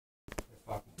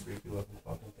creepy looking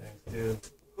fucking things, too.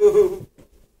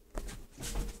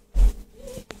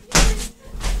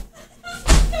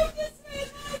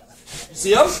 You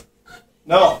see him?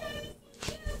 No.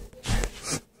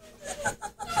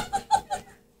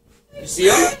 You see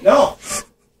him? No.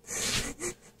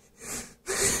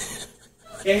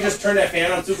 Can't you just turn that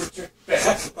fan on super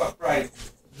fast? Fuck right.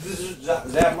 Zap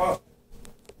him up.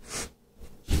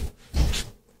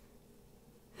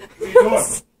 What are you doing?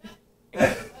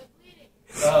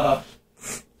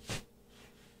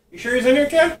 You sure he's in here,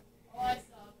 Ken? Oh, I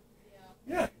saw him.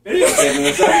 Yeah. Videotaping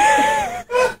this.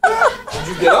 Did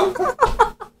you get him?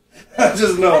 I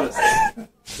just noticed.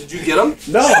 Did you get him?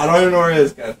 No, I don't even know where he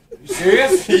is, Ken. You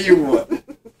serious? You what? You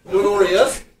don't know where he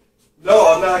is?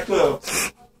 No, I'm not a clue.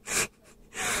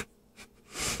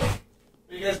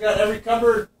 You guys got every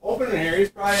cupboard open in here.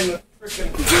 He's probably in the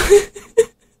freaking.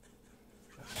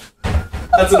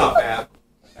 That's enough, Ab.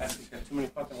 He's got too many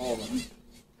fucking holes in it.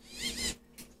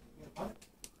 Where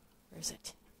is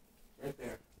it? Right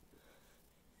there.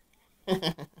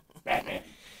 Batman.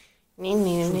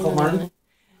 Uncle Martin?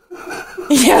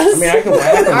 Yes. I mean, I can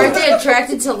whack him. Aren't they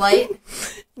attracted to light?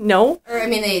 No. Or, I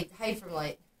mean, they hide from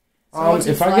light. So once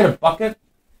you If I fly- get a bucket,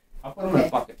 I'll put him in a Okay.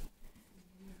 bucket.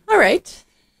 All right.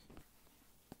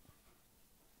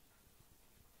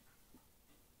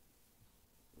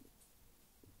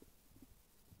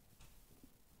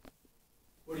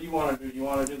 What do you want to do? Do you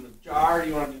want to do the jar? Do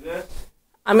you want to do this?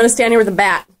 I'm going to stand here with a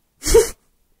bat.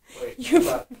 Wait, You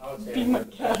I would say be my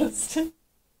guest.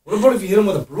 What about if you hit him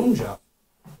with a broom, Jeff?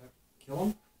 Does that kill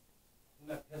him? Doesn't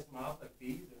that piss him off like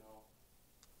bees and all?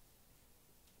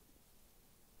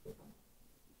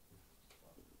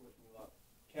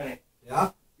 Kenny,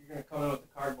 Yeah? you're going to come in with the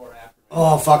cardboard after me.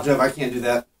 Oh, fuck, Jeff, I can't do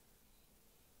that.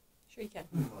 Sure you can.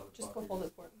 Just go hold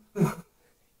it for me.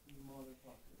 You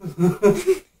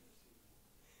motherfucker.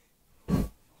 I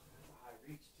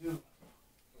reach too.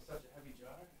 With such a heavy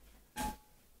jar.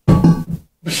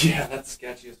 Yeah, that's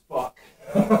sketchy as fuck.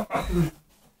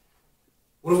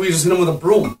 What if we just hit him with a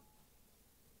broom?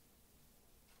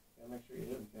 Gotta make sure you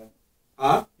hit him, Ken.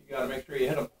 Huh? You gotta make sure you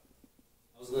hit him.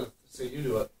 I was going to say you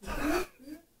do it.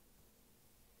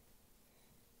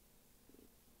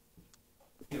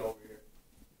 Get over here.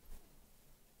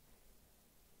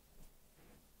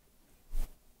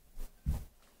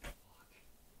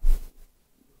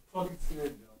 Fucking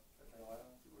scared, Joe.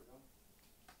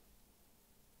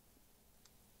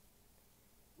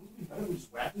 Wouldn't it be better if we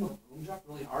just whacked him with a broom, Jeff,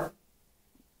 really hard?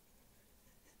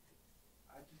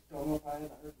 I just don't know if I had the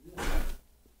heart to do that.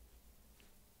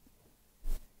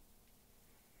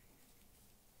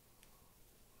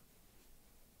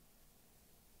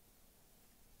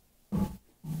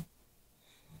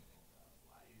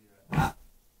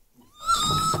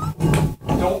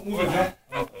 Don't move it,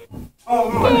 Joe.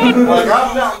 Oh, move it. Like,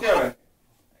 I'm not doing.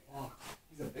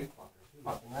 He's a big fucker.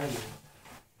 Fucking right here.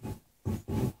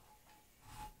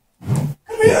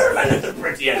 Come here, my little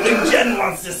pretty. I think Jen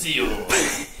wants to see you. I'm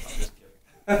just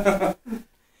kidding.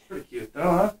 Pretty cute, though,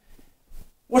 huh?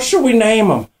 What should we name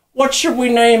him? What should we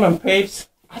name him, Papes?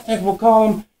 I think we'll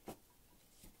call him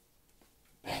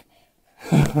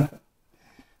Batman.